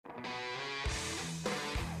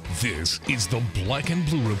This is the Black and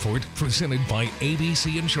Blue Report presented by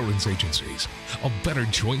ABC Insurance Agencies, a better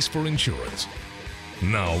choice for insurance.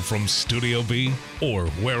 Now from Studio B, or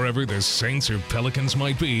wherever the Saints or Pelicans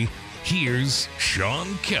might be, here's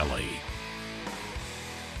Sean Kelly.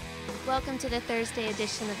 Welcome to the Thursday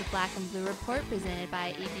edition of the Black and Blue Report presented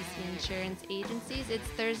by ABC Insurance Agencies. It's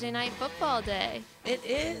Thursday Night Football Day. It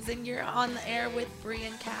is, and you're on the air with Bree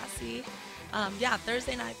and Cassie.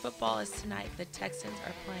 Thursday Night Football is tonight. The Texans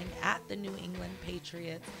are playing at the New England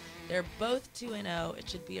Patriots. They're both 2-0. It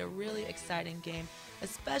should be a really exciting game,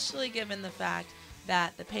 especially given the fact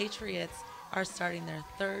that the Patriots are starting their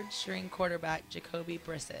third-string quarterback, Jacoby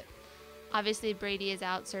Brissett. Obviously, Brady is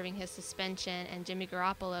out serving his suspension, and Jimmy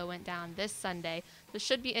Garoppolo went down this Sunday. This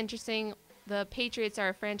should be interesting. The Patriots are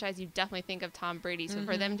a franchise you definitely think of Tom Brady, so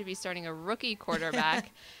for them to be starting a rookie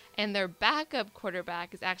quarterback, and their backup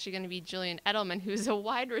quarterback is actually going to be Julian Edelman, who's a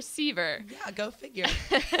wide receiver. Yeah, go figure.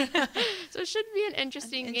 So it should be an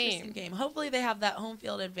interesting game. Hopefully they have that home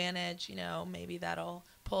field advantage. Maybe that'll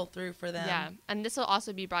pull through for them. Yeah, and this will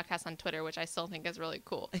also be broadcast on Twitter, which I still think is really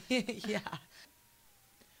cool. Yeah.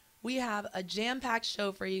 We have a jam-packed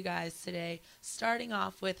show for you guys today, starting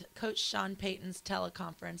off with Coach Sean Payton's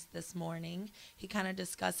teleconference this morning. He kind of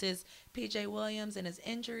discusses P.J. Williams and his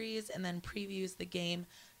injuries and then previews the game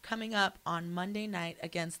coming up on Monday night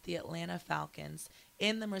against the Atlanta Falcons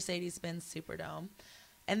in the Mercedes-Benz Superdome.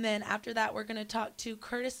 And then after that, we're going to talk to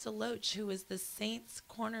Curtis DeLoach, who is the Saints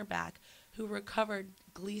cornerback who recovered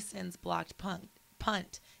Gleason's blocked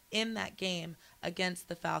punt in that game against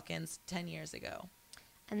the Falcons 10 years ago.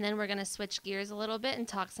 And then we're going to switch gears a little bit and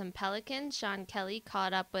talk some Pelicans. Sean Kelly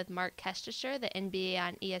caught up with Mark Kestisher, the NBA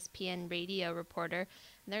on ESPN radio reporter.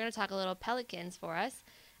 And they're going to talk a little Pelicans for us.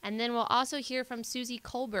 And then we'll also hear from Susie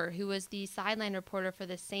Colbert, who was the sideline reporter for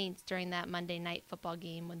the Saints during that Monday night football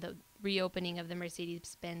game when the reopening of the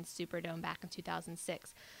Mercedes-Benz Superdome back in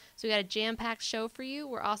 2006. So we got a jam-packed show for you.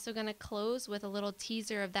 We're also going to close with a little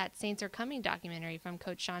teaser of that Saints Are Coming documentary from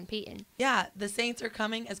Coach Sean Payton. Yeah, The Saints Are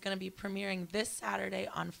Coming is going to be premiering this Saturday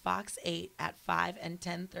on Fox 8 at 5 and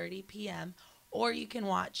 10:30 p.m., or you can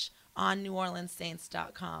watch on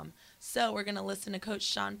NewOrleansSaints.com. So we're going to listen to Coach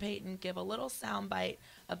Sean Payton give a little soundbite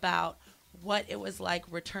about what it was like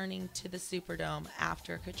returning to the Superdome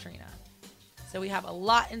after Katrina. So we have a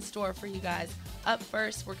lot in store for you guys. Up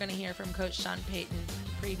first, we're going to hear from Coach Sean Payton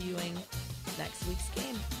previewing next week's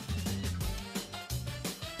game.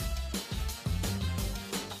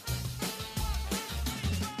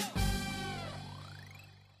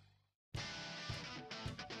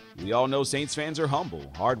 We all know Saints fans are humble,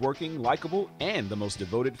 hardworking, likable, and the most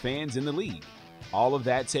devoted fans in the league. All of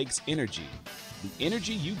that takes energy. The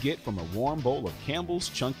energy you get from a warm bowl of Campbell's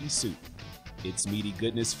Chunky Soup. Its meaty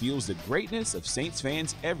goodness fuels the greatness of Saints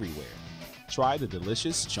fans everywhere. Try the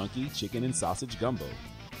delicious Chunky Chicken and Sausage Gumbo.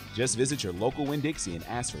 Just visit your local Winn-Dixie and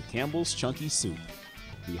ask for Campbell's Chunky Soup,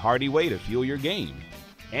 the hearty way to fuel your game,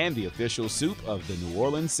 and the official soup of the New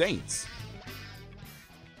Orleans Saints.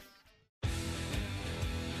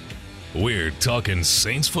 We're talking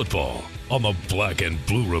Saints football on the Black and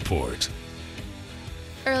Blue Report.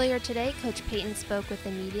 Earlier today, Coach Payton spoke with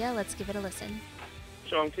the media. Let's give it a listen.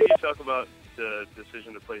 Sean, can you talk about the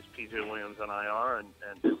decision to place P.J. Williams on IR, and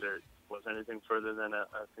if there was anything further than a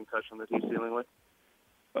concussion that he's dealing with?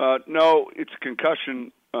 No, it's a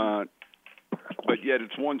concussion, but yet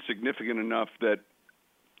it's one significant enough that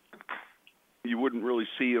you wouldn't really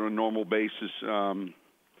see on a normal basis.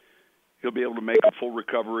 He'll be able to make a full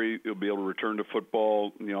recovery. He'll be able to return to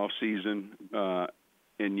football in the off season,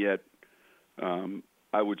 and yet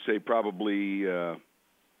I would say probably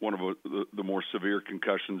one of the more severe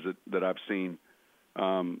concussions that I've seen.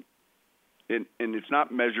 And it's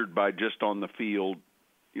not measured by just on the field.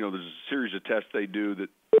 There's a series of tests they do that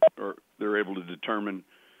they're able to determine,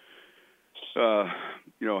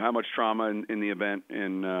 how much trauma in the event.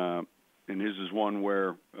 And his is one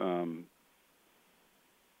where,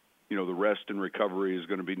 the rest and recovery is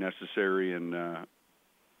going to be necessary. And,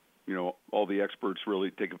 all the experts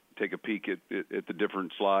really take a peek at the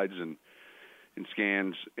different slides and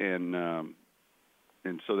scans.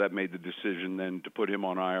 And so that made the decision then to put him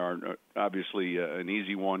on IR. Obviously, an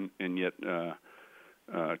easy one, and yet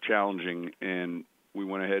challenging. And we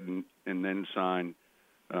went ahead and then signed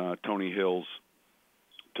Tony Hills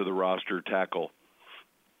to the roster tackle.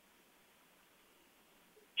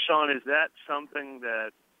 Sean, is that something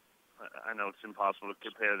that I know it's impossible to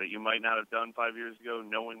compare that you might not have done 5 years ago,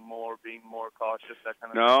 knowing more, being more cautious, that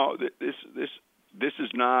kind of thing? No, this is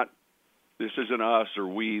not. This isn't us or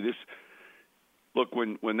we. Look,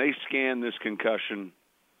 when they scan this concussion,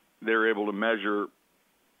 they're able to measure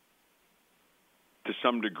to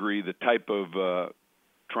some degree the type of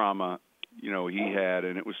trauma, he had,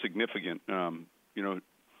 and it was significant.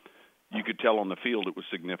 You could tell on the field it was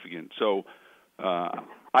significant. So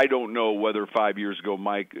I don't know whether 5 years ago,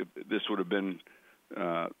 Mike, this would have been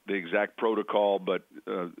the exact protocol, but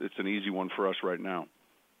it's an easy one for us right now.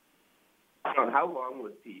 How long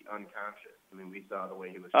was he unconscious? I mean, we saw the way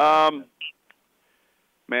he was.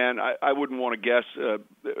 Man, I wouldn't want to guess.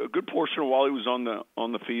 A good portion of while he was on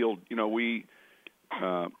the field,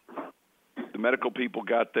 the medical people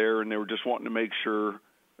got there and they were just wanting to make sure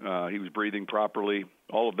he was breathing properly.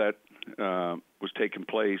 All of that was taking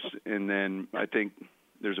place, and then I think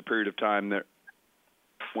there's a period of time that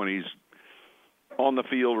when he's on the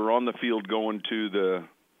field going to the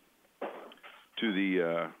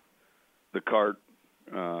cart,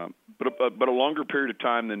 but a longer period of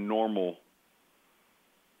time than normal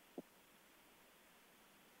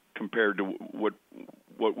compared to what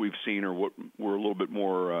we've seen or what we're a little bit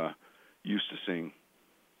more used to seeing.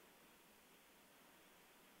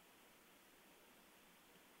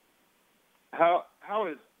 How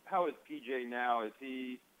is PJ now? Is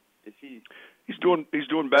he? He's doing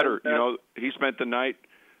better. He spent the night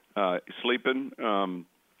sleeping.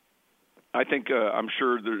 I think I'm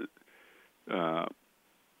sure there.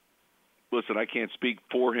 Listen, I can't speak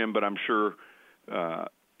for him, but I'm sure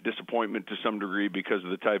disappointment to some degree because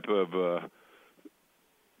of the type of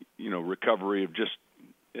recovery of just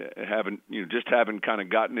having kind of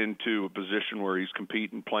gotten into a position where he's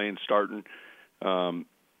competing, playing, starting,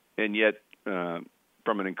 and yet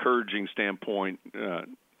from an encouraging standpoint,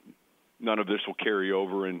 none of this will carry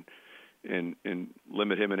over and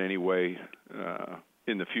limit him in any way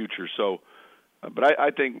in the future. So, but I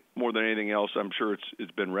think more than anything else, I'm sure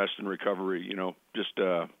it's been rest and recovery. Just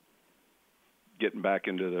getting back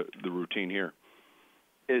into the routine here.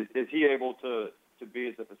 Is he able to be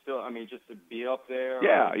at the facility? I mean, just to be up there?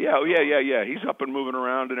 Yeah. He's up and moving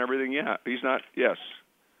around and everything. Yeah, he's not. Yes,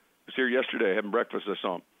 I was here yesterday having breakfast. I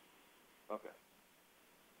saw him. Okay.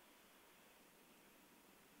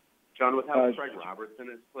 John, with how Craig Robertson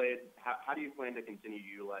has played, how do you plan to continue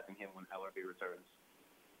utilizing him when Ellerbe returns?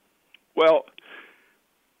 Well,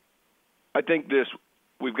 I think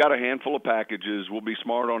we've got a handful of packages. We'll be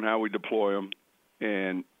smart on how we deploy them,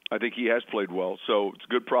 and I think he has played well. So it's a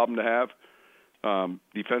good problem to have.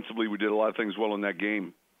 Defensively, we did a lot of things well in that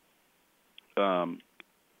game.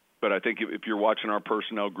 But I think if you're watching our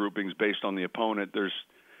personnel groupings based on the opponent, there's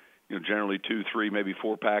generally 2, 3, maybe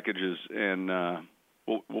 4 packages, and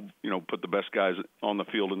we'll put the best guys on the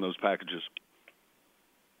field in those packages.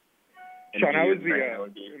 Sean, how is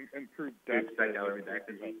the improved depth?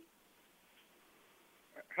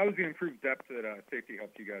 How has the improved depth at safety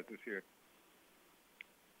helped you guys this year?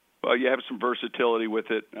 Well, you have some versatility with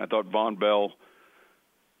it. I thought Von Bell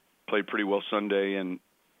played pretty well Sunday, and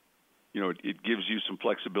it gives you some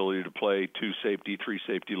flexibility to play 2 safety, 3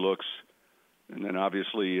 safety looks, and then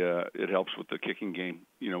obviously it helps with the kicking game.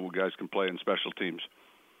 Where guys can play in special teams.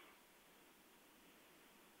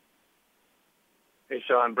 Hey,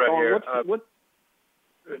 Sean, Brett here.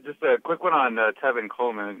 Just a quick one on Tevin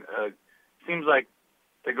Coleman. Seems like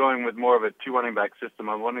they're going with more of a 2 running back system.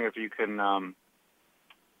 I'm wondering if you can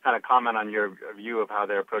kind of comment on your view of how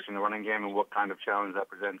they're approaching the running game and what kind of challenge that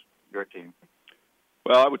presents your team.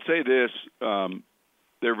 Well, I would say this.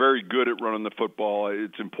 They're very good at running the football.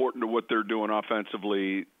 It's important to what they're doing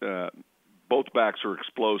offensively. Both backs are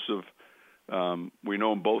explosive. We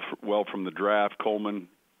know them both well from the draft. Coleman,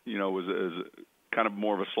 was kind of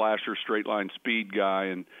more of a slasher, straight line speed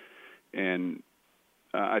guy, and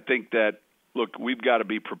I think that we've got to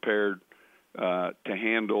be prepared to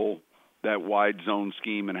handle that wide zone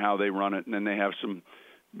scheme and how they run it, and then they have some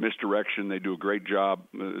misdirection. They do a great job,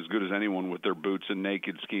 as good as anyone, with their boots and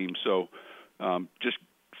naked scheme. So just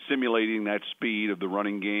simulating that speed of the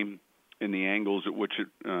running game and the angles at which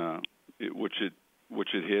it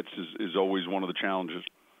hits is always one of the challenges.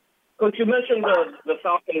 Coach, you mentioned the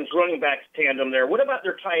Falcons running backs tandem there. What about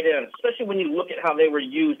their tight ends, especially when you look at how they were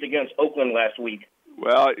used against Oakland last week?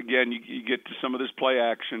 Well, again, you get to some of this play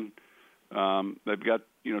action. They've got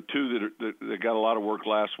 2 that got a lot of work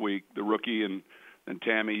last week. The rookie and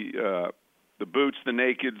Tammy, the boots, the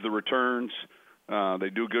nakeds, the returns. They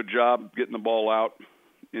do a good job getting the ball out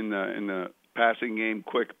in the passing game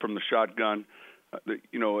quick from the shotgun.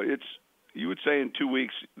 You would say in 2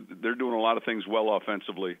 weeks they're doing a lot of things well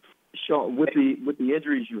offensively. Sean, with the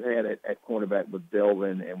injuries you had at cornerback with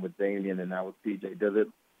Delvin and with Damian and now with PJ, does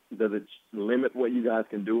it limit what you guys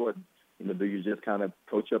can do, or do you just kind of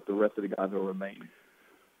coach up the rest of the guys that remain?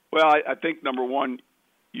 Well, I think number one,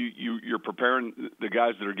 you're preparing the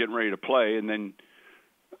guys that are getting ready to play, and then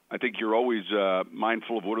I think you're always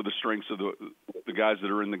mindful of what are the strengths of the guys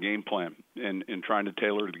that are in the game plan and trying to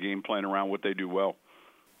tailor the game plan around what they do well.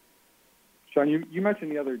 Sean, you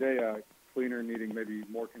mentioned the other day Cleaner needing maybe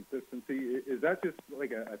more consistency. Is that just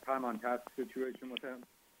like a time-on-task situation with him?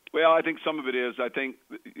 Well, I think some of it is. I think,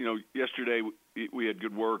 yesterday we had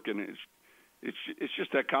good work, and it's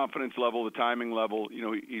just that confidence level, the timing level.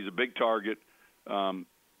 He's a big target.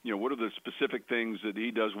 What are the specific things that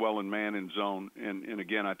he does well in man and zone? And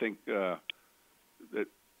again, I think that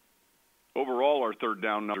overall our third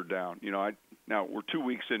down numbers are down. Now we're 2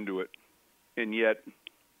 weeks into it, and yet,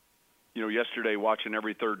 yesterday watching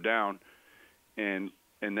every third down and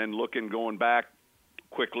then going back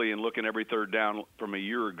quickly and looking every third down from a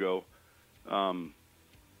year ago,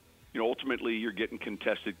 ultimately you're getting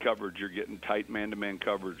contested coverage, you're getting tight man-to-man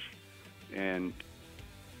coverage, and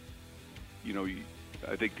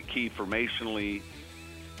I think the key formationally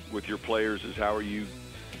with your players is how are you,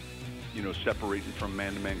 separating from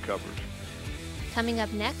man-to-man coverage. Coming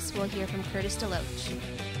up next, we'll hear from Curtis DeLoach.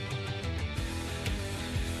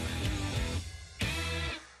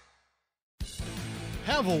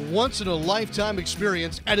 Have a once-in-a-lifetime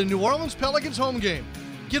experience at a New Orleans Pelicans home game.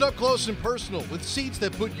 Get up close and personal with seats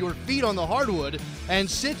that put your feet on the hardwood and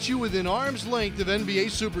sit you within arm's length of NBA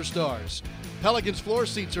superstars. Pelicans floor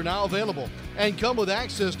seats are now available and come with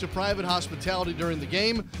access to private hospitality during the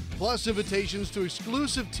game, plus invitations to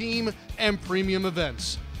exclusive team and premium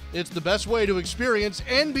events. It's the best way to experience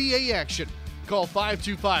NBA action. Call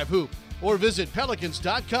 525-HOOP or visit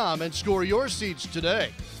Pelicans.com and score your seats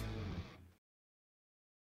today.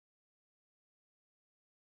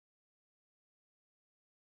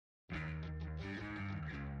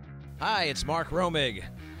 Hi, it's Mark Romig.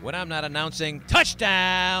 When I'm not announcing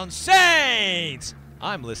Touchdown Saints,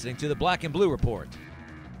 I'm listening to the Black and Blue Report.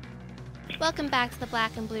 Welcome back to the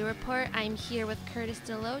Black and Blue Report. I'm here with Curtis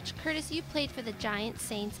DeLoach. Curtis, you played for the Giants,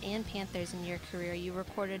 Saints, and Panthers in your career. You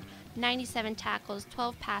recorded 97 tackles,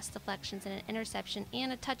 12 pass deflections, and an interception,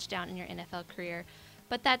 and a touchdown in your NFL career.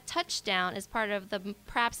 But that touchdown is part of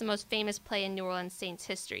perhaps the most famous play in New Orleans Saints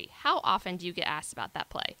history. How often do you get asked about that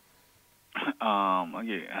play? I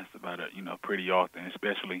get asked about it, pretty often,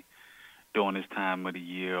 especially during this time of the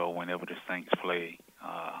year or whenever the Saints play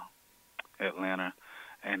Atlanta,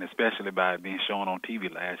 and especially by being shown on TV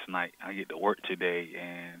last night. I get to work today,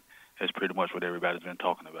 and that's pretty much what everybody's been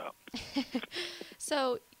talking about.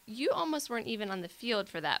 So you almost weren't even on the field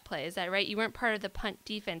for that play, is that right? You weren't part of the punt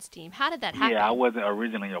defense team. How did that happen? Yeah, I wasn't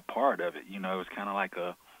originally a part of it. It was kind of like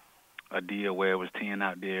a deal where it was 10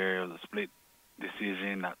 out there. It was a split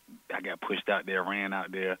decision. I got pushed out there, ran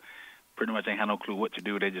out there. Pretty much ain't had no clue what to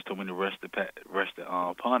do. They just told me to rush the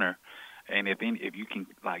punter. And if you can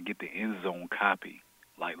get the end zone copy,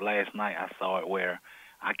 like last night I saw it where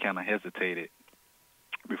I kind of hesitated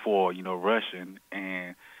before rushing,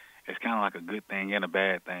 and it's kind of like a good thing and a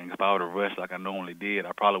bad thing. If I would have rushed like I normally did,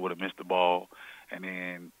 I probably would have missed the ball. And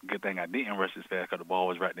then good thing I didn't rush as fast because the ball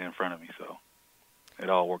was right there in front of me. So it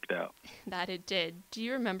all worked out. That it did. Do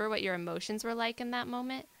you remember what your emotions were like in that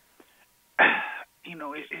moment?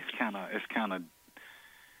 It's kind of,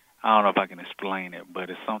 I don't know if I can explain it, but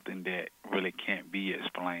it's something that really can't be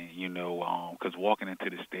explained, because walking into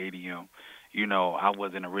the stadium, I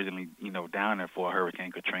wasn't originally, down there for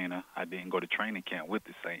Hurricane Katrina. I didn't go to training camp with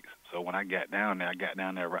the Saints. So when I got down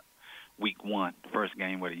there week one, first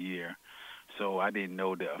game of the year. So I didn't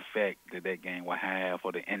know the effect that game would have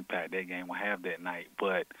or the impact that game would have that night.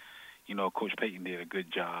 But, Coach Payton did a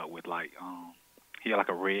good job with, he had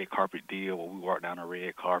a red carpet deal where we walked down a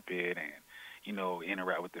red carpet and,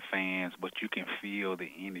 interact with the fans. But you can feel the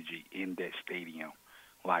energy in that stadium.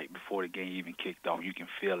 Before the game even kicked off, you can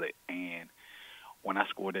feel it. And when I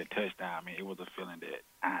scored that touchdown, it was a feeling that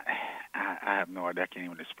I have no idea. I can't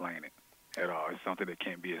even explain it at all. It's something that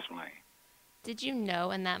can't be explained. Did you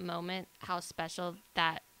know in that moment how special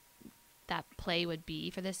that play would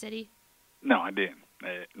be for the city? No, I didn't.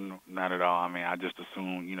 Not at all. I just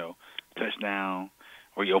assumed, touchdown,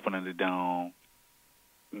 reopening the dome,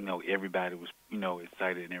 everybody was,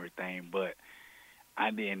 excited and everything. But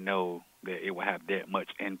I didn't know that it would have that much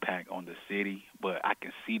impact on the city. But I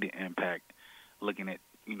can see the impact looking at,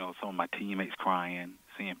 some of my teammates crying,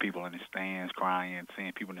 seeing people in the stands crying,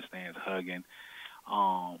 seeing people in the stands hugging.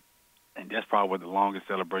 And that's probably the longest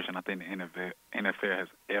celebration I think the NFL has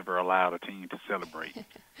ever allowed a team to celebrate.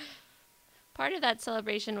 Part of that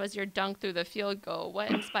celebration was your dunk through the field goal.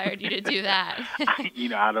 What inspired you to do that?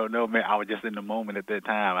 I don't know, man. I was just in the moment at that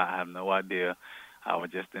time. I have no idea. I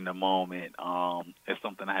was just in the moment. It's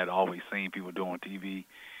something I had always seen people do on TV.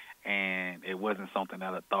 and it wasn't something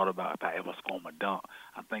that I thought about if I ever scored my dunk.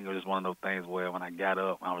 I think it was just one of those things where when I got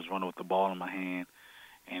up, I was running with the ball in my hand,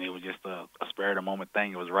 and it was just a spur of the moment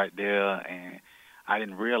thing. It was right there, and I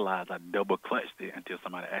didn't realize I double clutched it until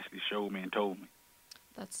somebody actually showed me and told me.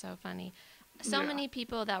 That's so funny. So many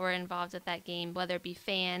people that were involved at that game, whether it be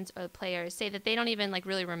fans or players, say that they don't even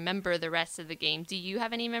really remember the rest of the game. Do you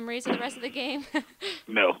have any memories of the rest of the game?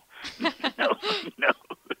 No.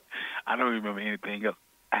 I don't remember anything else.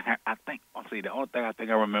 I think, the only thing I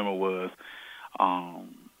think I remember was,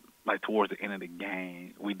 towards the end of the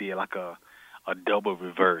game, we did a double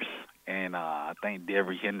reverse, and I think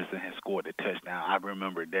Devery Henderson had scored the touchdown. I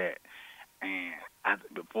remember that. And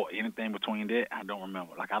before anything between that, I don't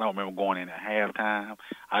remember. I don't remember going in at halftime.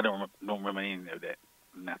 I don't remember any of that.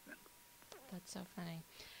 Nothing. That's so funny.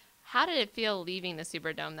 How did it feel leaving the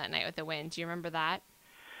Superdome that night with a win? Do you remember that?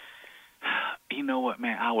 You know what,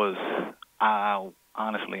 man?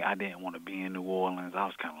 Honestly, I didn't want to be in New Orleans. I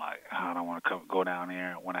was kind of like, I don't want to go down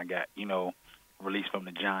there when I got, released from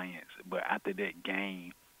the Giants. But after that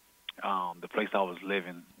game, the place I was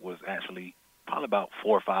living was actually probably about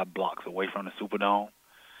 4 or 5 blocks away from the Superdome,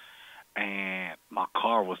 and my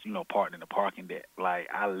car was, parked in the parking deck.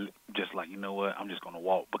 I just you know what, I'm just going to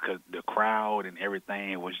walk, because the crowd and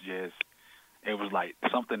everything was just, it was like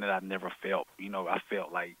something that I never felt. I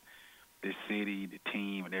felt like this city, the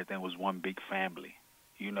team, and everything was one big family.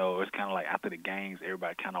 It's kind of like after the games,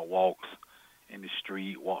 everybody kind of walks in the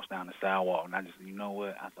street, walks down the sidewalk, and I just, you know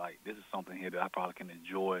what, I was like, this is something here that I probably can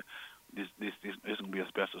enjoy. This is going to be a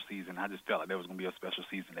special season. I just felt like there was going to be a special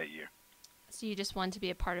season that year. So you just wanted to be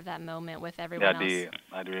a part of that moment with everyone else? I did.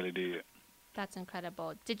 I really did. That's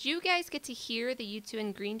incredible. Did you guys get to hear the U2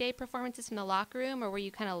 and Green Day performances from the locker room, or were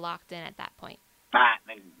you kind of locked in at that point? I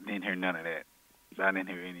didn't hear none of that. I didn't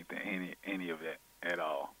hear anything, any of that at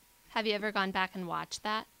all. Have you ever gone back and watched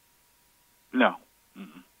that? No.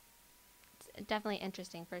 Mm-mm. It's definitely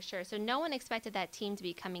interesting for sure. So no one expected that team to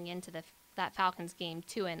be coming into that Falcons game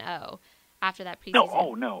 2-0 after that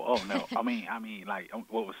preseason. No. I mean,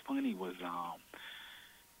 what was funny was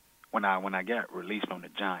when I got released from the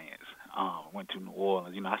Giants, went to New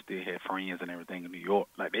Orleans. I still had friends and everything in New York.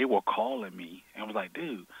 They were calling me and was like,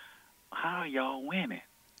 "Dude, how are y'all winning?"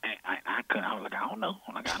 And I couldn't. I was like, I don't know.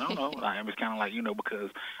 I don't know. It was kind of because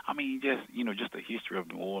just the history of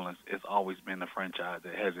New Orleans. It's always been a franchise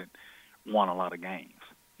that hasn't won a lot of games.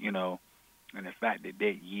 And the fact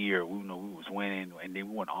that year we was winning, and then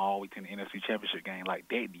we went all the way to the NFC Championship game.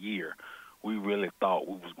 That year, we really thought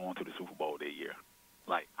we was going to the Super Bowl that year.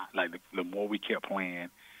 The more we kept playing,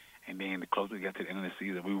 and then the closer we got to the end of the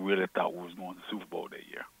season, we really thought we was going to the Super Bowl that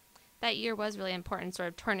year. That year was really important, sort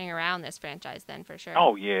of turning around this franchise then, for sure.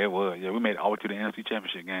 Oh, yeah, it was. Yeah, we made it all the way to the NFC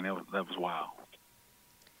Championship game. That was wild.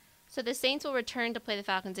 So the Saints will return to play the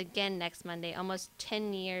Falcons again next Monday, almost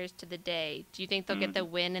 10 years to the day. Do you think they'll get the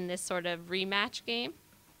win in this sort of rematch game?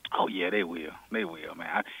 Oh, yeah, they will. They will,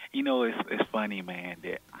 man. It's funny, man,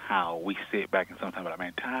 that how we sit back and sometimes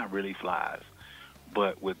time really flies.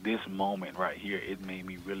 But with this moment right here, it made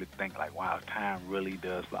me really think, wow, time really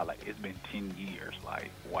does fly. It's been 10 years.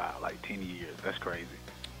 Wow, 10 years. That's crazy.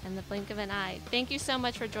 In the blink of an eye. Thank you so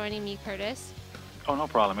much for joining me, Curtis. Oh, no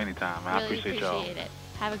problem. Anytime. Really I appreciate y'all. It.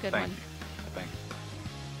 Have a good one. Thank you.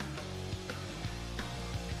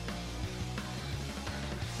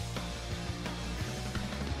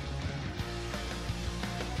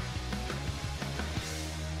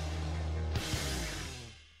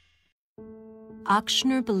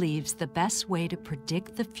 Ochsner believes the best way to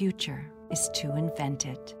predict the future is to invent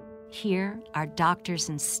it. Here, our doctors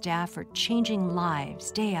and staff are changing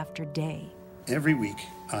lives day after day. Every week,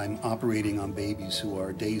 I'm operating on babies who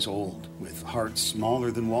are days old with hearts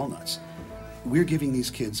smaller than walnuts. We're giving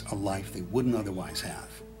these kids a life they wouldn't otherwise have,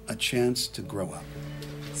 a chance to grow up.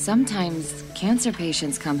 Sometimes cancer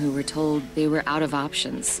patients come who were told they were out of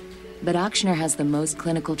options, but Ochsner has the most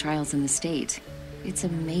clinical trials in the state. It's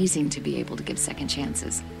amazing to be able to give second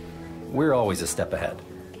chances. We're always a step ahead,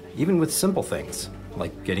 even with simple things,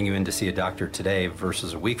 like getting you in to see a doctor today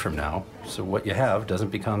versus a week from now, so what you have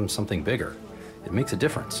doesn't become something bigger. It makes a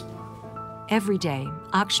difference. Every day,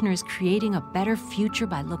 Ochsner is creating a better future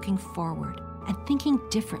by looking forward and thinking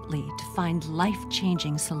differently to find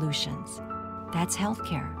life-changing solutions. That's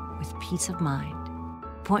healthcare with peace of mind.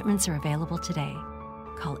 Appointments are available today.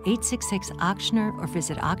 Call 866-OCHSNER or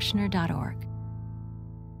visit ochsner.org.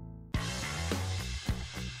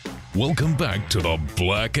 Welcome back to the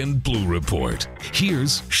Black and Blue Report.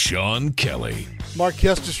 Here's Sean Kelly. Mark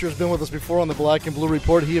Kestisher has been with us before on the Black and Blue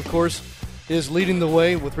Report. He, of course, is leading the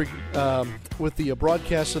way with the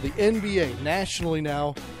broadcast of the NBA nationally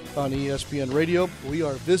now on ESPN Radio. We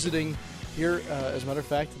are visiting here, as a matter of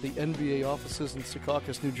fact, at the NBA offices in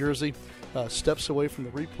Secaucus, New Jersey, steps away from the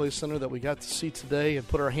replay center that we got to see today and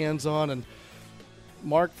put our hands on. And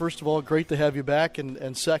Mark, first of all, great to have you back.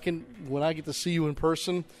 And second, when I get to see you in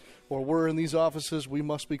person, or we're in these offices, we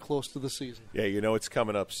must be close to the season. Yeah, it's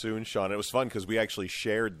coming up soon, Sean. It was fun because we actually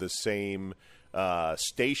shared the same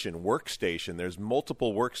workstation. There's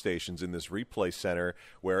multiple workstations in this replay center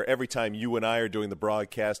where every time you and I are doing the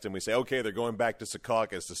broadcast and we say, okay, they're going back to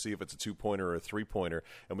Secaucus to see if it's a 2-pointer or a 3-pointer,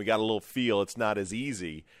 and we got a little feel it's not as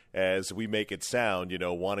easy as we make it sound,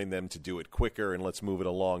 wanting them to do it quicker and let's move it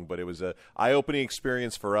along. But it was a eye-opening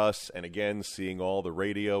experience for us, and again, seeing all the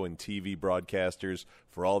radio and TV broadcasters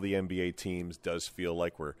for all the NBA teams does feel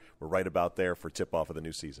like we're right about there for tip-off of the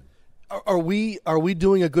new season. Are we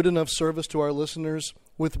doing a good enough service to our listeners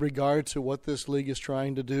with regard to what this league is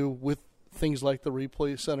trying to do with things like the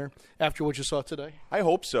replay center after what you saw today? I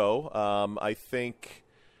hope so. I think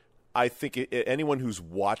anyone who's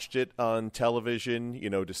watched it on television,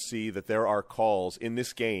 to see that there are calls in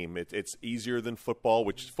this game, it's easier than football,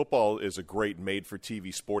 which football is a great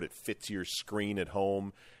made-for-TV sport. It fits your screen at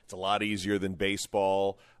home. It's a lot easier than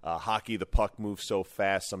baseball. Hockey, the puck moves so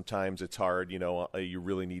fast. Sometimes it's hard. You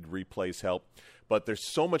really need replays help. But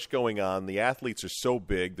there's so much going on. The athletes are so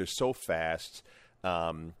big. They're so fast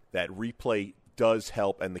that replay does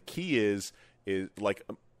help. And the key is like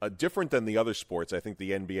different than the other sports. I think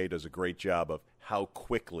the NBA does a great job of how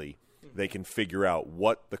quickly they can figure out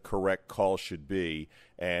what the correct call should be.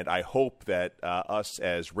 And I hope that us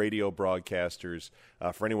as radio broadcasters,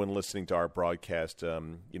 for anyone listening to our broadcast,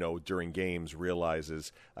 during games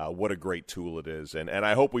realizes what a great tool it is. And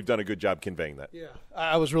I hope we've done a good job conveying that. Yeah,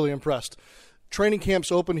 I was really impressed. Training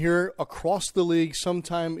camps open here across the league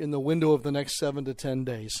sometime in the window of the next 7 to 10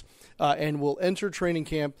 days. And we'll enter training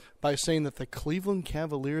camp by saying that the Cleveland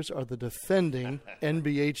Cavaliers are the defending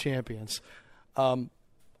NBA champions.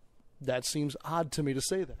 That seems odd to me to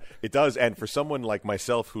say that. It does, and for someone like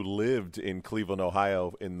myself who lived in Cleveland,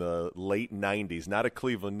 Ohio in the late 90s, not a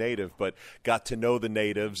Cleveland native, but got to know the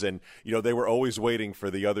natives, and they were always waiting for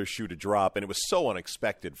the other shoe to drop, and it was so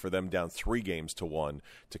unexpected for them down 3-1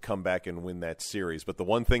 to come back and win that series. But the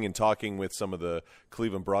one thing in talking with some of the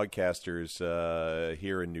Cleveland broadcasters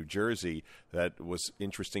here in New Jersey that was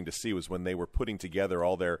interesting to see was when they were putting together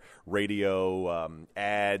all their radio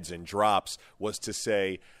ads and drops was to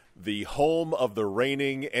say, the home of the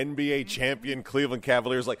reigning NBA champion Cleveland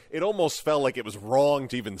Cavaliers. Like, it almost felt like it was wrong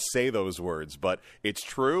to even say those words, but it's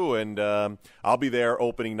true. And I'll be there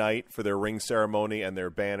opening night for their ring ceremony and their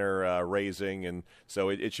banner raising. And so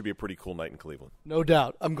it should be a pretty cool night in Cleveland. No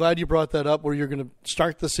doubt. I'm glad you brought that up where you're going to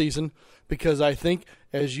start the season, because I think,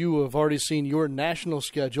 as you have already seen your national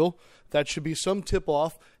schedule, that should be some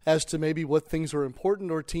tip-off as to maybe what things are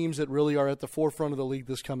important or teams that really are at the forefront of the league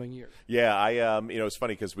this coming year. Yeah, it's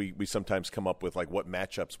funny because we sometimes come up with like what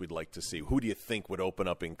matchups we'd like to see. Who do you think would open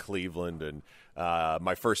up in Cleveland? And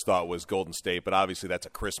my first thought was Golden State, but obviously that's a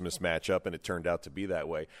Christmas matchup, and it turned out to be that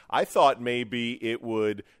way. I thought maybe it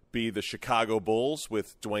would be the Chicago Bulls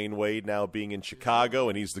with Dwayne Wade now being in Chicago,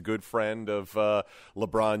 and he's the good friend of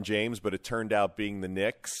LeBron James, but it turned out being the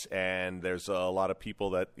Knicks, and there's a lot of people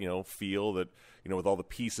that feel that with all the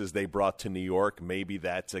pieces they brought to New York, maybe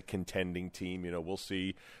that's a contending team. We'll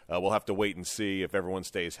see. We'll have to wait and see if everyone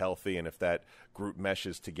stays healthy and if that group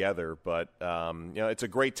meshes together. But it's a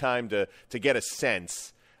great time to get a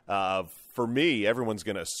sense of. For me, everyone's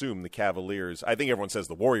going to assume the Cavaliers. I think everyone says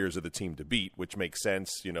the Warriors are the team to beat, which makes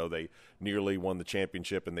sense. They nearly won the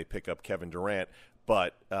championship and they pick up Kevin Durant.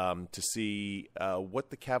 But to see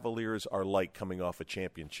what the Cavaliers are like coming off a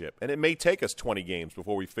championship. And it may take us 20 games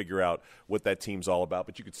before we figure out what that team's all about.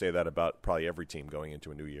 But you could say that about probably every team going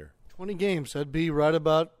into a new year. 20 games. That'd be right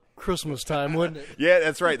about Christmas time, wouldn't it? Yeah,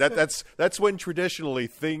 that's right. That's when traditionally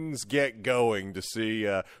things get going, to see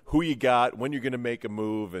who you got, when you're going to make a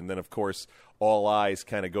move, and then of course all eyes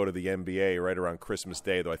kind of go to the NBA right around Christmas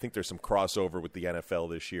Day. Though I think there's some crossover with the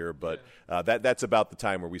NFL this year, but that's about the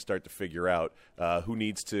time where we start to figure out who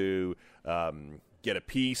needs to get a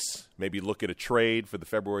piece, maybe look at a trade for the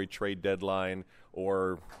February trade deadline,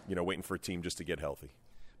 or waiting for a team just to get healthy.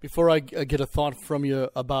 Before I get a thought from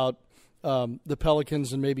you about the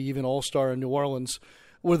Pelicans and maybe even All-Star in New Orleans,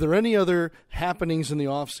 were there any other happenings in the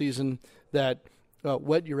offseason that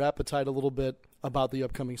whet your appetite a little bit about the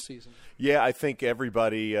upcoming season? Yeah, I think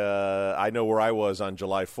everybody I know where I was on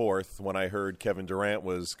July 4th when I heard Kevin Durant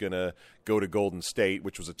was going to go to Golden State,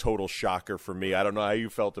 which was a total shocker for me. I don't know how you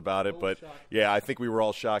felt about it, but yeah, I think we were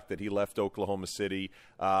all shocked that he left Oklahoma City.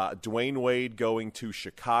 Dwayne Wade going to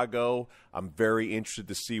Chicago. I'm very interested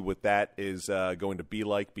to see what that is going to be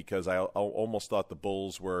like, because I almost thought the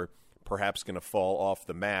Bulls were perhaps going to fall off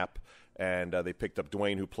the map, and they picked up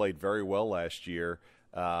Dwayne, who played very well last year.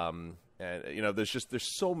 And, you know, there's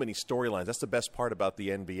so many storylines. That's the best part about the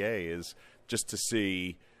NBA, is just to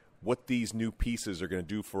see what these new pieces are going to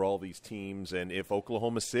do for all these teams. And if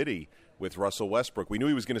Oklahoma City with Russell Westbrook, we knew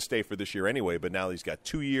he was going to stay for this year anyway, but now he's got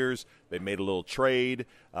 2 years. They made a little trade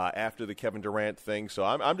after the Kevin Durant thing. So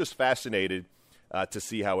I'm just fascinated to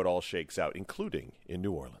see how it all shakes out, including in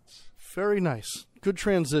New Orleans. Very nice. Good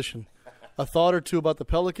transition. A thought or two about the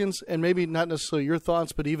Pelicans, and maybe not necessarily your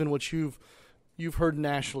thoughts, but even what you've heard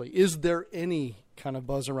nationally. Is there any kind of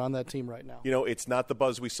buzz around that team right now? You know, it's not the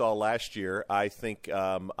buzz we saw last year. I think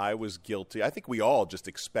I was guilty. I think we all just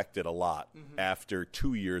expected a lot after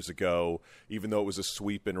 2 years ago, even though it was a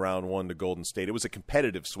sweep in round one to Golden State. It was a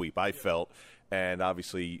competitive sweep, I felt, and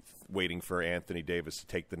obviously waiting for Anthony Davis to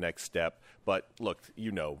take the next step. But, look,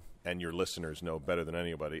 you know, and your listeners know better than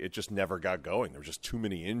anybody, it just never got going. There were just too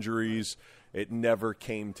many injuries. It never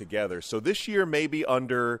came together. So this year maybe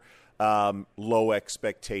under low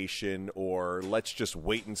expectation, or let's just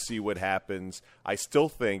wait and see what happens. I still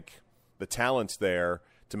think the talent's there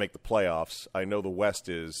to make the playoffs. I know the West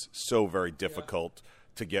is so very difficult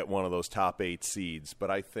to get one of those top 8 seeds,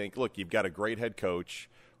 but I think, look, you've got a great head coach.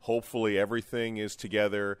 Hopefully everything is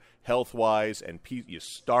together health-wise, and you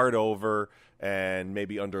start over, and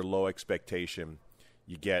maybe under low expectation,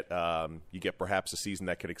 you get perhaps a season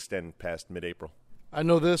that could extend past mid-April. I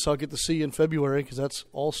know this. I'll get to see you in February, because that's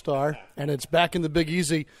All-Star, and it's back in the Big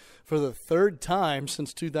Easy for the 3rd time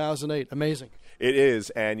since 2008. Amazing. It is,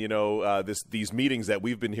 and, you know, these meetings that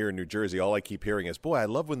we've been here in New Jersey, all I keep hearing is, boy, I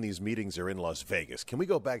love when these meetings are in Las Vegas. Can we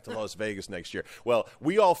go back to Las Vegas next year? Well,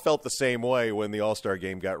 we all felt the same way when the All-Star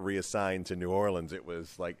Game got reassigned to New Orleans. It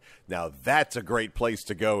was like, now that's a great place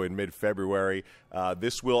to go in mid-February. I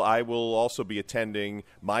will also be attending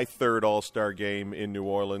my 3rd All-Star Game in New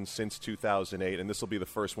Orleans since 2008, and this will be the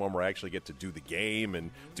first one where I actually get to do the game and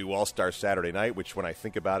do All-Star Saturday night, which when I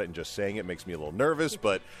think about it and just saying it makes me a little nervous,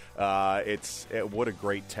 but what a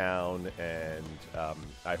great town, and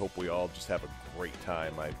I hope we all just have a great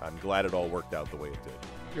time. I'm glad it all worked out the way it did.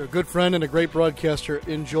 You're a good friend and a great broadcaster.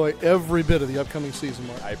 Enjoy every bit of the upcoming season,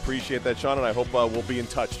 Mark. I appreciate that, Sean, and I hope we'll be in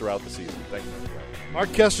touch throughout the season. Thank you. Mark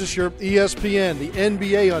Kestecher, ESPN, the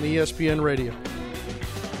NBA on ESPN Radio.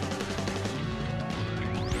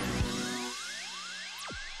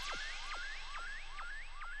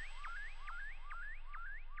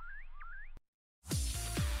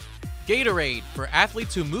 Gatorade. For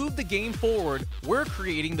athletes who move the game forward, we're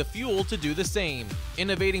creating the fuel to do the same.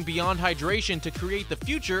 Innovating beyond hydration to create the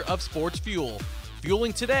future of sports fuel.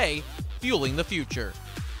 Fueling today, fueling the future.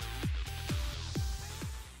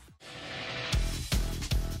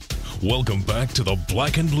 Welcome back to the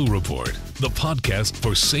Black and Blue Report, the podcast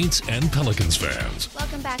for Saints and Pelicans fans.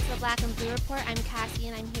 Welcome back to the Black and Blue Report. I'm Cassie,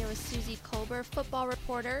 and I'm here with Susie Kolber, football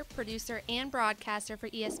reporter, producer, and broadcaster for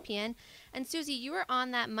ESPN. And Susie, you were on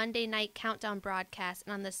that Monday night countdown broadcast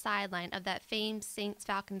and on the sideline of that famed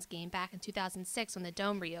Saints-Falcons game back in 2006 when the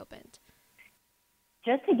Dome reopened.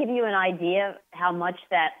 Just to give you an idea of how much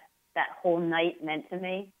that whole night meant to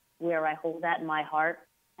me, where I hold that in my heart,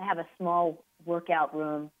 I have a small workout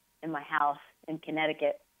room in my house in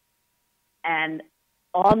Connecticut. And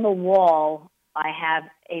on the wall, I have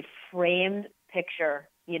a framed picture,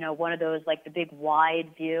 you know, one of those, like the big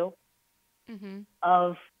wide view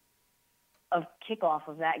of kickoff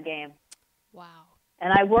of that game. Wow.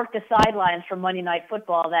 And I worked the sidelines for Monday Night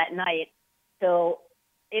Football that night. So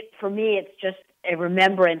for me, it's just a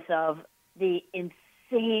remembrance of the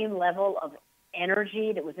insane level of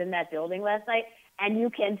energy that was in that building last night. And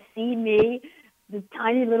you can see me, the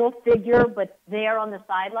tiny little figure, but there on the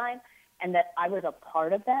sideline, and that I was a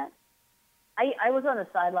part of that. I was on the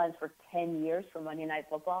sidelines for 10 years for Monday Night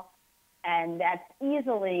Football, and that's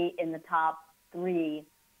easily in the top 3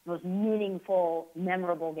 most meaningful,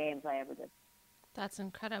 memorable games I ever did. That's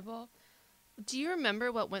incredible. Do you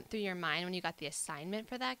remember what went through your mind when you got the assignment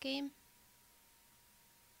for that game?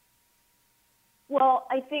 Well,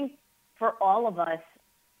 I think for all of us,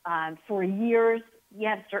 for years, you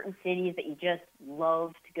have certain cities that you just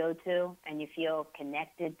love to go to and you feel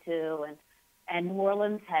connected to. And New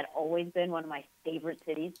Orleans had always been one of my favorite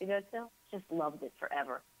cities to go to. Just loved it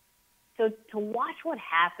forever. So to watch what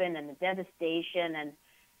happened and the devastation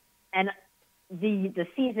and the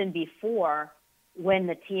season before when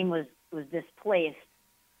the team was displaced,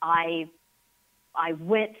 I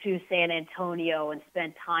went to San Antonio and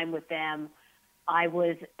spent time with them. I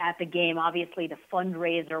was at the game, obviously the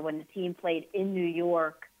fundraiser when the team played in New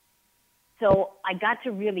York. So I got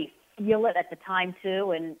to really feel it at the time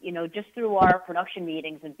too, and just through our production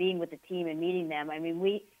meetings and being with the team and meeting them. I mean,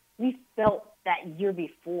 we felt that year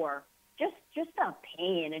before just the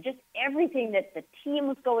pain and just everything that the team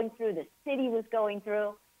was going through, the city was going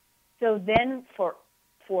through. So then for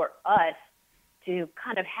us to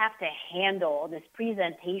kind of have to handle this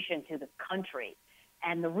presentation to the country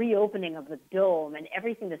and the reopening of the Dome and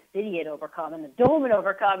everything the city had overcome and the Dome had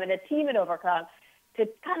overcome and the team had overcome, to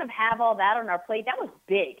kind of have all that on our plate, that was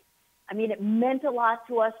big. I mean, it meant a lot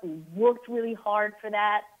to us. We worked really hard for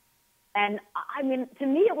that. And, I mean, to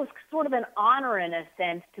me, it was sort of an honor, in a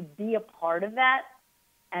sense, to be a part of that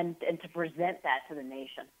and to present that to the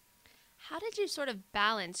nation. How did you sort of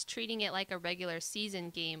balance treating it like a regular season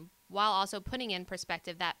game while also putting in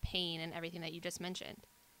perspective that pain and everything that you just mentioned?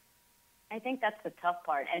 I think that's the tough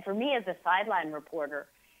part. And for me as a sideline reporter,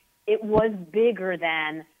 it was bigger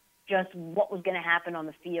than just what was going to happen on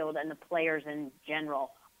the field and the players in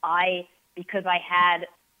general. Because I had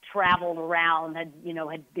traveled around, had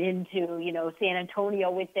been to, San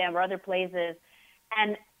Antonio with them or other places.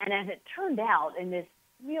 And as it turned out, in this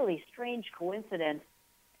really strange coincidence,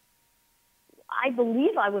 I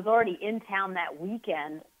believe I was already in town that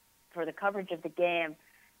weekend for the coverage of the game,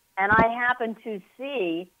 and I happened to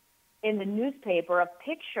see in the newspaper a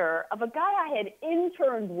picture of a guy I had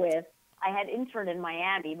interned with. I had interned in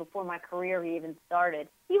Miami before my career even started.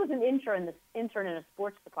 He was an intern in a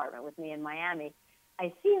sports department with me in Miami.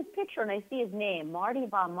 I see his picture and I see his name, Marty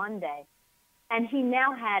Bamonde, and he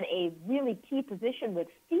now had a really key position with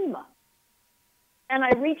FEMA. And I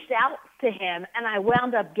reached out to him, and I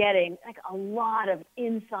wound up getting a lot of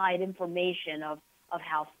inside information of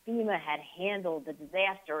how FEMA had handled the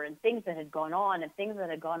disaster and things that had gone on and things that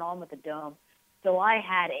had gone on with the Dome. So I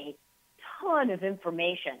had a ton of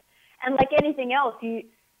information. And like anything else,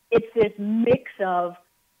 it's this mix of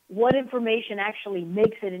what information actually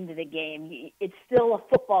makes it into the game. It's still a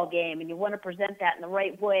football game, and you want to present that in the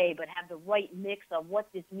right way, but have the right mix of what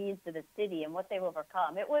this means to the city and what they've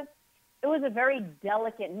overcome. It was a very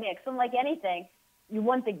delicate mix. And like anything, you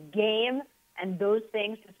want the game and those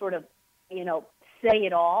things to sort of, say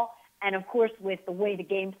it all. And, of course, with the way the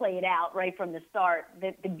game played out right from the start,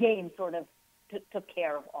 the game sort of took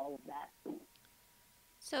care of all of that.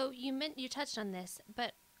 So you touched on this,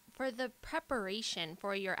 but for the preparation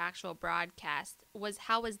for your actual broadcast,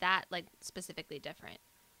 how was that specifically different?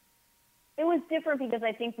 It was different because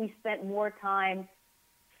I think we spent more time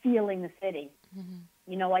feeling the city.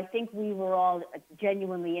 Mm-hmm. I think we were all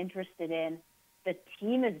genuinely interested in the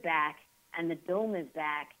team is back and the Dome is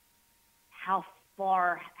back. How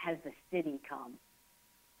far has the city come?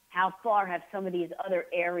 How far have some of these other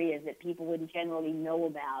areas that people wouldn't generally know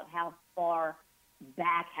about, how far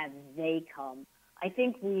back have they come? I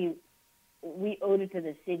think we owed it to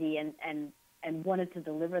the city and wanted to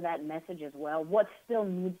deliver that message as well. What still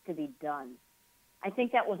needs to be done? I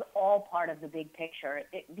think that was all part of the big picture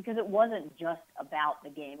because it wasn't just about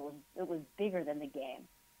the game. It was bigger than the game.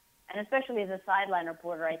 And especially as a sideline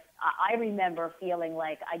reporter, I remember feeling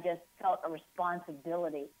like I just felt a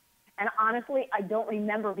responsibility. And honestly, I don't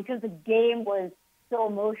remember because the game was so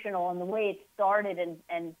emotional and the way it started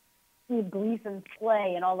and Steve Gleason's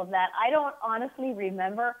play and all of that. I don't honestly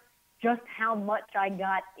remember just how much I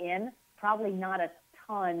got in. Probably not a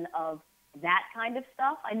ton of that kind of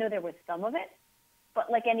stuff. I know there was some of it. But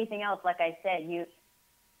like anything else, like I said, you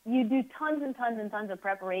do tons and tons and tons of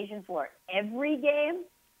preparation for every game,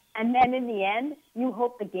 and then in the end, you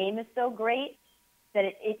hope the game is so great that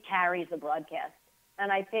it carries the broadcast. And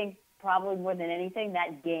I think probably more than anything,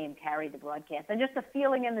 that game carried the broadcast. And just the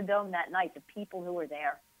feeling in the Dome that night, the people who were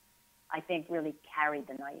there, I think really carried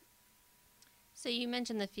the night. So you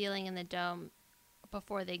mentioned the feeling in the Dome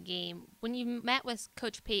before the game. When you met with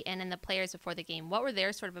Coach Payton and the players before the game, what were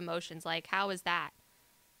their sort of emotions like? How was that?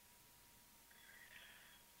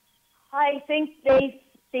 I think they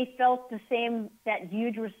felt the same, that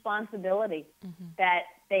huge responsibility that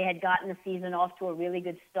they had gotten the season off to a really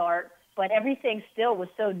good start. But everything still was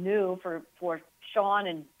so new for Sean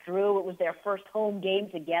and Drew. It was their first home game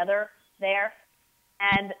together there.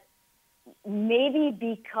 And maybe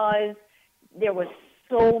because there was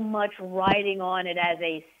so much riding on it as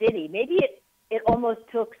a city, maybe it almost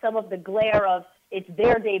took some of the glare of it's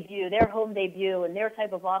their debut, their home debut, and their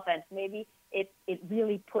type of offense. Maybe it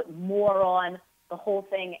really put more on the whole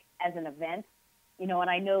thing as an event. You know, and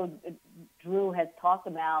I know Drew has talked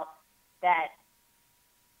about that,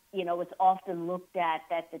 you know, it's often looked at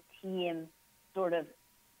that the team sort of,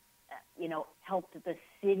 you know, helped the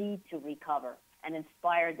city to recover and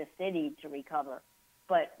inspired the city to recover.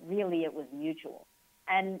 But really it was mutual.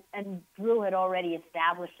 And Drew had already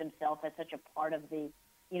established himself as such a part of the,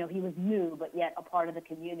 you know, he was new, but yet a part of the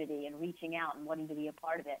community and reaching out and wanting to be a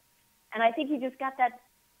part of it. And I think he just got that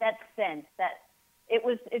sense that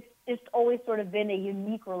it's just always sort of been a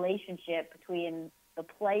unique relationship between the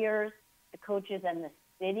players, the coaches, and the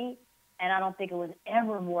city. And I don't think it was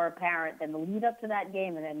ever more apparent than the lead up to that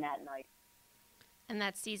game and then that night. And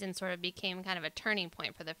that season sort of became kind of a turning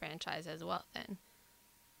point for the franchise as well then.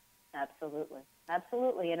 Absolutely.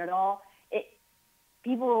 Absolutely. And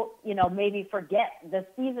people, you know, maybe forget the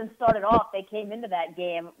season started off, they came into that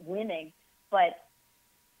game winning, but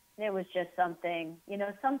there was just something, you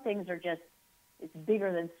know, some things are just, it's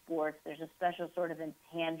bigger than sports. There's a special sort of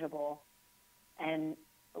intangible. And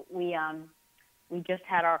we just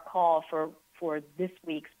had our call for this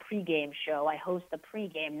week's pregame show. I host the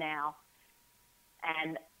pregame now.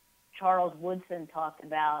 And Charles Woodson talked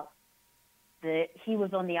about that he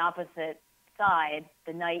was on the opposite side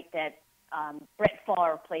the night that Brett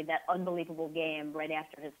Favre played that unbelievable game right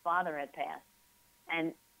after his father had passed.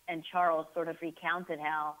 And Charles sort of recounted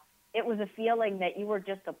how it was a feeling that you were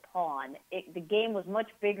just a pawn. The game was much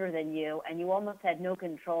bigger than you, and you almost had no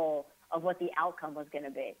control of what the outcome was going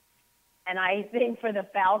to be. And I think for the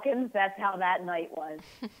Falcons, that's how that night was.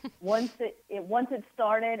 Once it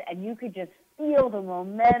started, and you could just feel the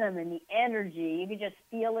momentum and the energy, you could just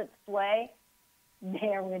feel it sway.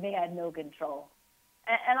 There, where they had no control.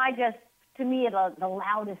 And I just, to me, the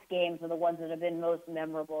loudest games are the ones that have been most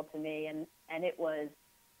memorable to me, and it was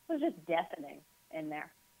just deafening in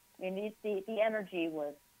there. I mean, the energy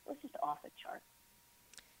was just off the charts.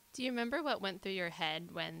 Do you remember what went through your head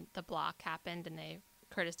when the block happened and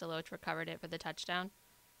Curtis DeLoach recovered it for the touchdown?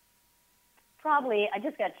 Probably, I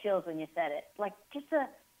just got chills when you said it. Like, just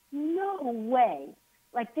no way.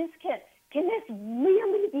 Like, can this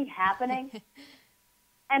really be happening?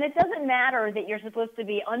 And it doesn't matter that you're supposed to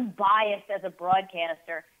be unbiased as a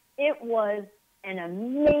broadcaster. It was an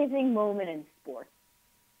amazing moment in sports.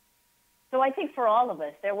 So I think for all of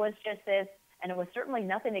us, there was just this, and it was certainly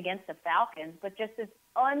nothing against the Falcons, but just this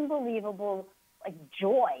unbelievable, like,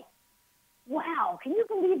 joy. Wow, can you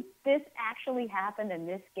believe this actually happened in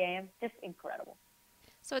this game? Just incredible.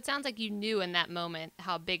 So it sounds like you knew in that moment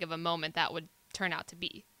how big of a moment that would turn out to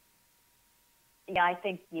be. Yeah, I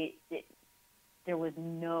think there was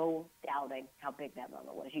no doubting how big that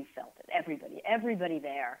moment was. You felt it. Everybody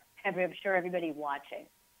there, I'm sure everybody watching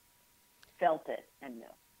felt it and knew.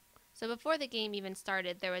 So before the game even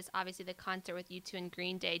started, there was obviously the concert with U2 and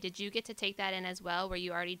Green Day. Did you get to take that in as well? Were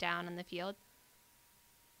you already down on the field?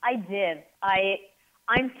 I did.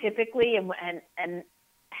 I'm typically, and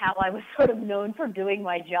how I was sort of known for doing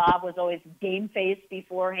my job was always game face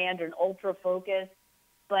beforehand and ultra focused.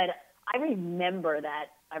 But I remember that.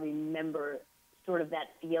 I remember sort of that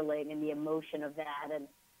feeling and the emotion of that.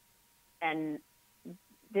 And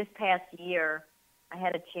this past year, I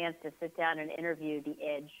had a chance to sit down and interview The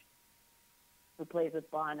Edge, who plays with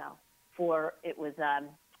Bono, it was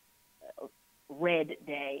Red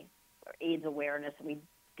Day, or AIDS awareness. We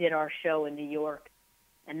did our show in New York,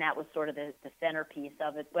 and that was sort of the centerpiece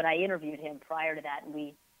of it. But I interviewed him prior to that, and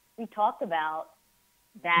we talked about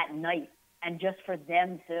that night, and just for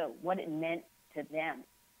them too, what it meant to them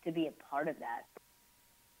to be a part of that,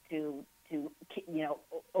 to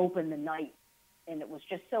open the night, and it was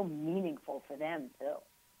just so meaningful for them too.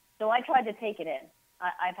 So I tried to take it in.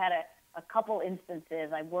 I've had a couple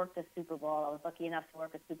instances. I worked a Super Bowl. I was lucky enough to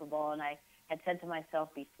work a Super Bowl, and I had said to myself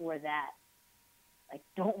before that, like,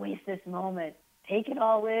 don't waste this moment. Take it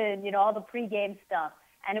all in, all the pregame stuff.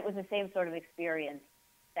 And it was the same sort of experience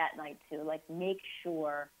that night too. Like, make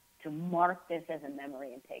sure to mark this as a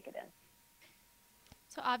memory and take it in.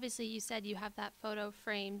 So obviously you said you have that photo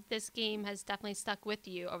framed. This game has definitely stuck with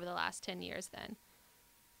you over the last 10 years then.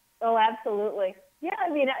 Oh, absolutely. Yeah, I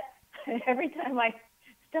mean, every time I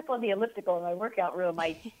step on the elliptical in my workout room,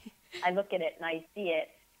 I look at it and I see it.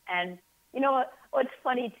 And you know what's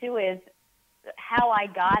funny too is how I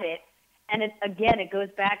got it. And it goes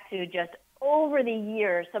back to just over the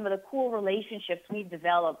years, some of the cool relationships we've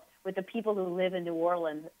developed with the people who live in New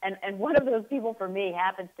Orleans. And one of those people for me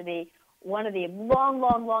happens to be one of the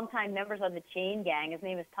long time members of the Chain Gang. His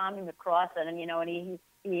name is Tommy McCrossan, and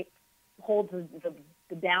he holds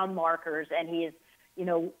the down markers, and he has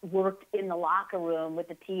worked in the locker room with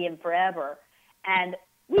the team forever. And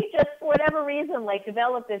we just, for whatever reason,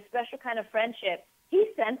 developed this special kind of friendship. He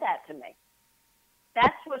sent that to me.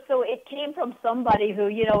 That's what. So it came from somebody who,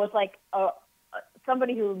 you know, was like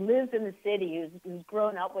somebody who lives in the city, who's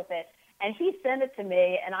grown up with it, and he sent it to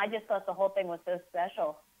me, and I just thought the whole thing was so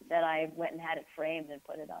special that I went and had it framed and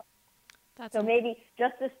put it up. So maybe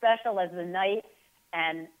just as special as the night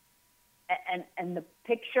and the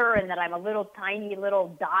picture, and that I'm a little tiny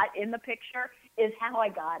little dot in the picture, is how I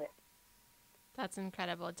got it. That's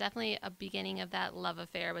incredible. Definitely a beginning of that love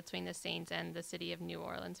affair between the Saints and the city of New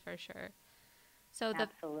Orleans, for sure. So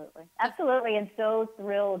absolutely, and so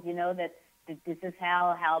thrilled, you know, that this is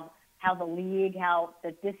how the league,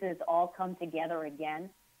 that this has all come together again.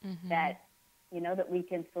 Mm-hmm. That, you know, that we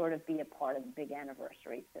can sort of be a part of the big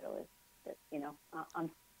anniversary. So you know,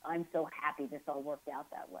 I'm so happy this all worked out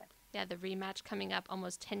that way. Yeah, the rematch coming up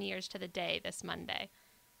almost 10 years to the day this Monday.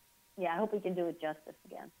 Yeah, I hope we can do it justice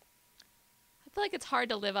again. I feel like it's hard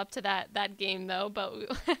to live up to that game, though, but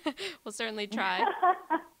we'll certainly try.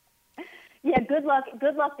 Yeah, good luck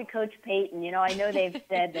to Coach Payton. You know, I know they've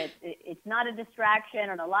said that it's not a distraction,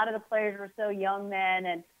 and a lot of the players were so young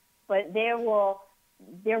then, but there will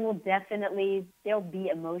definitely, there'll be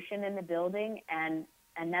emotion in the building, and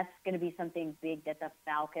that's going to be something big that the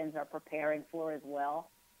Falcons are preparing for as well.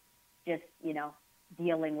 Just, you know,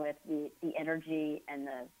 dealing with the energy and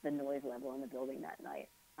the noise level in the building that night.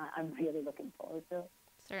 I'm really looking forward to it.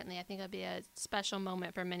 Certainly. I think it'll be a special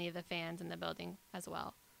moment for many of the fans in the building as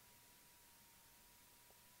well.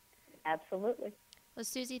 Absolutely. Well,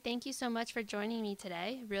 Susie, thank you so much for joining me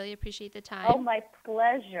today. Really appreciate the time. Oh, my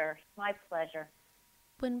pleasure. My pleasure.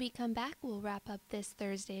 When we come back, we'll wrap up this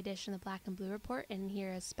Thursday edition of the Black and Blue Report and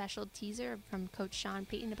hear a special teaser from Coach Sean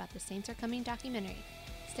Payton about the Saints Are Coming documentary.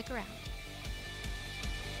 Stick around.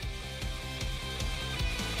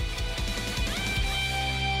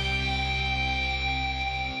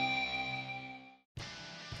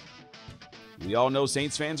 We all know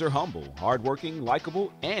Saints fans are humble, hardworking,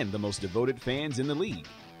 likable, and the most devoted fans in the league.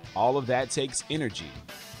 All of that takes energy.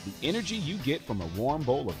 The energy you get from a warm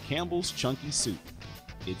bowl of Campbell's Chunky Soup.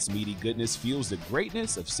 Its meaty goodness fuels the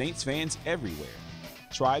greatness of Saints fans everywhere.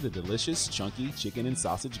 Try the delicious Chunky Chicken and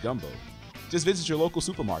Sausage Gumbo. Just visit your local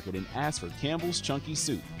supermarket and ask for Campbell's Chunky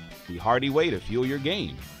Soup, the hearty way to fuel your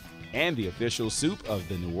game, and the official soup of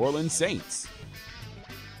the New Orleans Saints.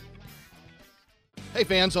 Hey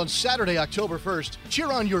fans, on Saturday, October 1st,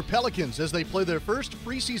 cheer on your Pelicans as they play their first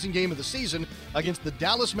preseason game of the season against the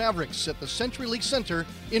Dallas Mavericks at the CenturyLink Center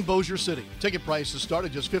in Bossier City. Ticket prices start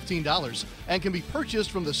at just $15 and can be purchased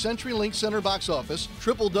from the CenturyLink Center box office,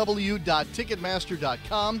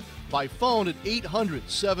 www.ticketmaster.com, by phone at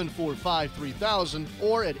 800-745-3000,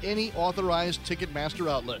 or at any authorized Ticketmaster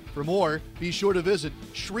outlet. For more, be sure to visit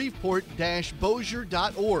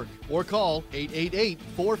shreveport-bossier.org or call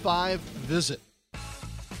 888-45-VISIT.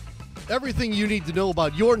 Everything you need to know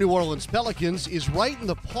about your New Orleans Pelicans is right in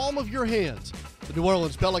the palm of your hands. The New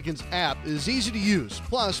Orleans Pelicans app is easy to use,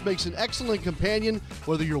 plus makes an excellent companion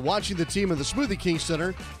whether you're watching the team in the Smoothie King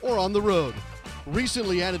Center or on the road.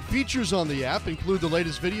 Recently added features on the app include the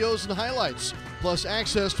latest videos and highlights, plus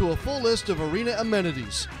access to a full list of arena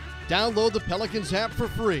amenities. Download the Pelicans app for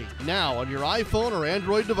free now on your iPhone or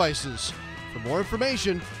Android devices. For more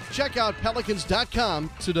information, check out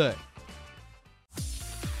Pelicans.com today.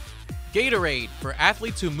 Gatorade. For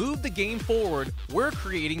athletes who move the game forward, we're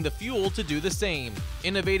creating the fuel to do the same.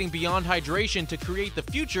 Innovating beyond hydration to create the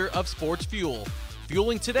future of sports fuel.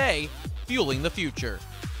 Fueling today, fueling the future.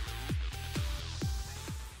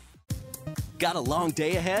 Got a long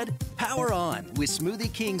day ahead? Power on with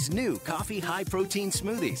Smoothie King's new coffee high-protein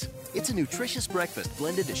smoothies. It's a nutritious breakfast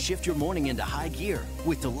blended to shift your morning into high gear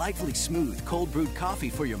with delightfully smooth cold-brewed coffee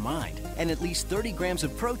for your mind and at least 30 grams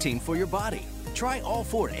of protein for your body. Try all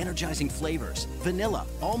 4 energizing flavors: vanilla,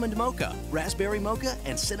 almond mocha, raspberry mocha,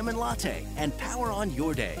 and cinnamon latte, and power on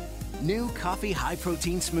your day. New coffee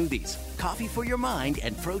high-protein smoothies. Coffee for your mind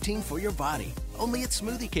and protein for your body. Only at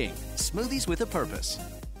Smoothie King. Smoothies with a purpose.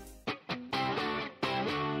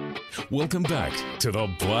 Welcome back to the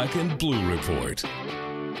Black and Blue Report.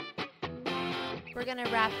 We're going to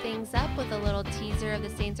wrap things up with a little teaser of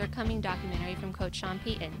the Saints Are Coming documentary from Coach Sean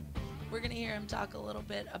Payton. We're going to hear him talk a little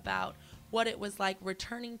bit about what it was like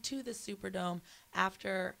returning to the Superdome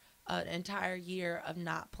after an entire year of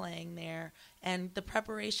not playing there and the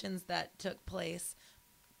preparations that took place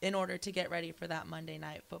in order to get ready for that Monday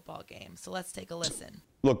night football game. So let's take a listen.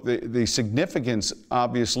 Look, the significance,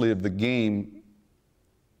 obviously, of the game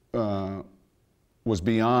was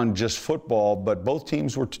beyond just football, but both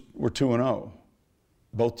teams were 2-0.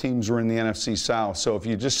 Both teams were in the NFC South. So if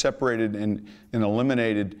you just separated and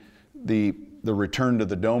eliminated the return to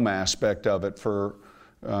the dome aspect of it for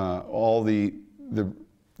all the the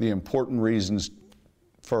important reasons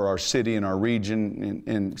for our city and our region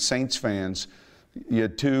and Saints fans. You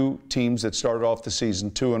had two teams that started off the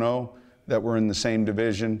season 2-0 that were in the same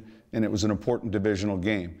division, and it was an important divisional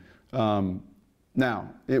game. Now,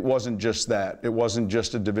 it wasn't just that. It wasn't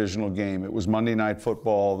just a divisional game. It was Monday Night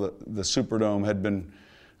Football. The Superdome had been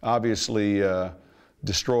obviously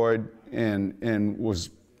destroyed and was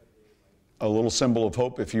a little symbol of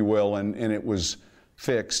hope, if you will, and it was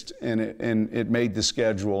fixed, and it made the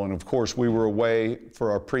schedule. And of course, we were away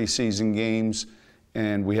for our preseason games,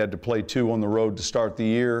 and we had to play 2 on the road to start the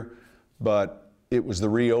year, but it was the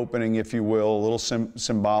reopening, if you will, a little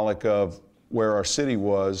symbolic of where our city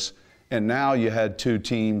was. And now you had 2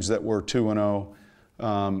 teams that were 2-0.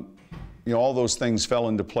 All those things fell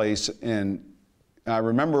into place, and I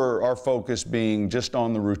remember our focus being just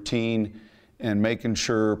on the routine and making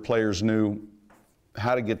sure players knew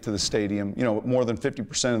how to get to the stadium. More than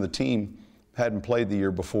 50% of the team hadn't played the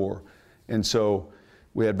year before. And so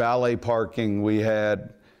we had valet parking, we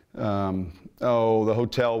had the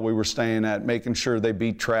hotel we were staying at, making sure they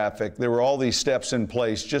beat traffic. There were all these steps in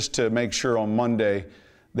place just to make sure on Monday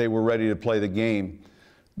they were ready to play the game.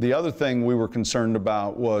 The other thing we were concerned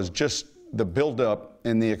about was just the buildup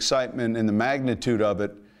and the excitement and the magnitude of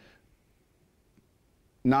it,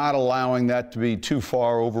 not allowing that to be too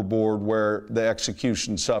far overboard where the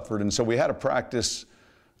execution suffered. And so we had a practice,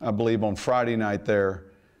 I believe, on Friday night there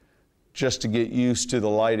just to get used to the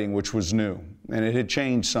lighting, which was new. And it had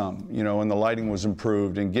changed some, and the lighting was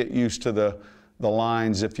improved, and get used to the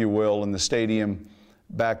lines, if you will, and the stadium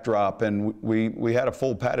backdrop. And we had a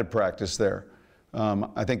full padded practice there.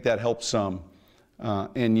 I think that helped some.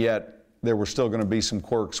 And yet there were still going to be some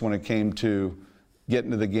quirks when it came to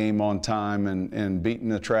getting to the game on time and beating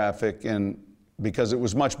the traffic, and because it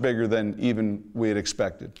was much bigger than even we had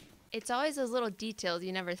expected. It's always those little details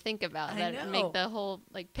you never think about that make the whole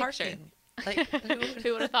picture.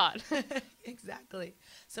 Who would have thought? Exactly.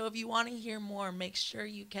 So if you want to hear more, make sure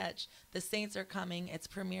you catch The Saints Are Coming. It's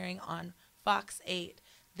premiering on Fox 8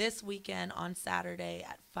 this weekend on Saturday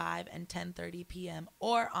at 5 and 10:30 p.m.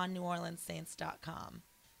 or on NewOrleansSaints.com.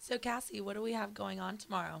 So Cassie, what do we have going on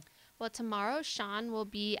tomorrow? Well, tomorrow, Sean will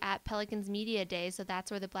be at Pelicans Media Day, so that's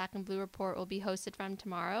where the Black and Blue Report will be hosted from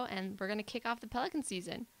tomorrow, and we're going to kick off the Pelican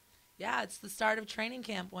season. Yeah, it's the start of training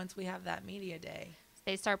camp once we have that Media Day.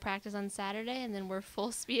 They start practice on Saturday, and then we're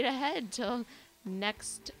full speed ahead till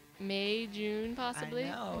next May, June, possibly.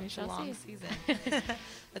 I know, we it's shall a long see. season.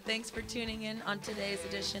 But thanks for tuning in on today's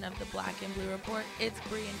edition of the Black and Blue Report. It's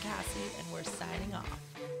Bree and Cassie, and we're signing off.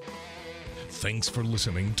 Thanks for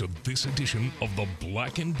listening to this edition of the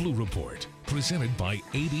Black and Blue Report, presented by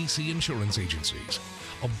ABC Insurance Agencies.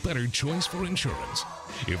 A better choice for insurance.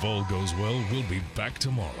 If all goes well, we'll be back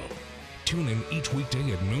tomorrow. Tune in each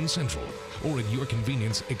weekday at noon Central, or at your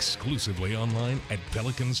convenience exclusively online at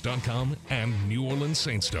Pelicans.com and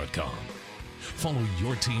NewOrleansSaints.com. Follow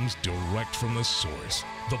your teams direct from the source,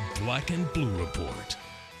 the Black and Blue Report.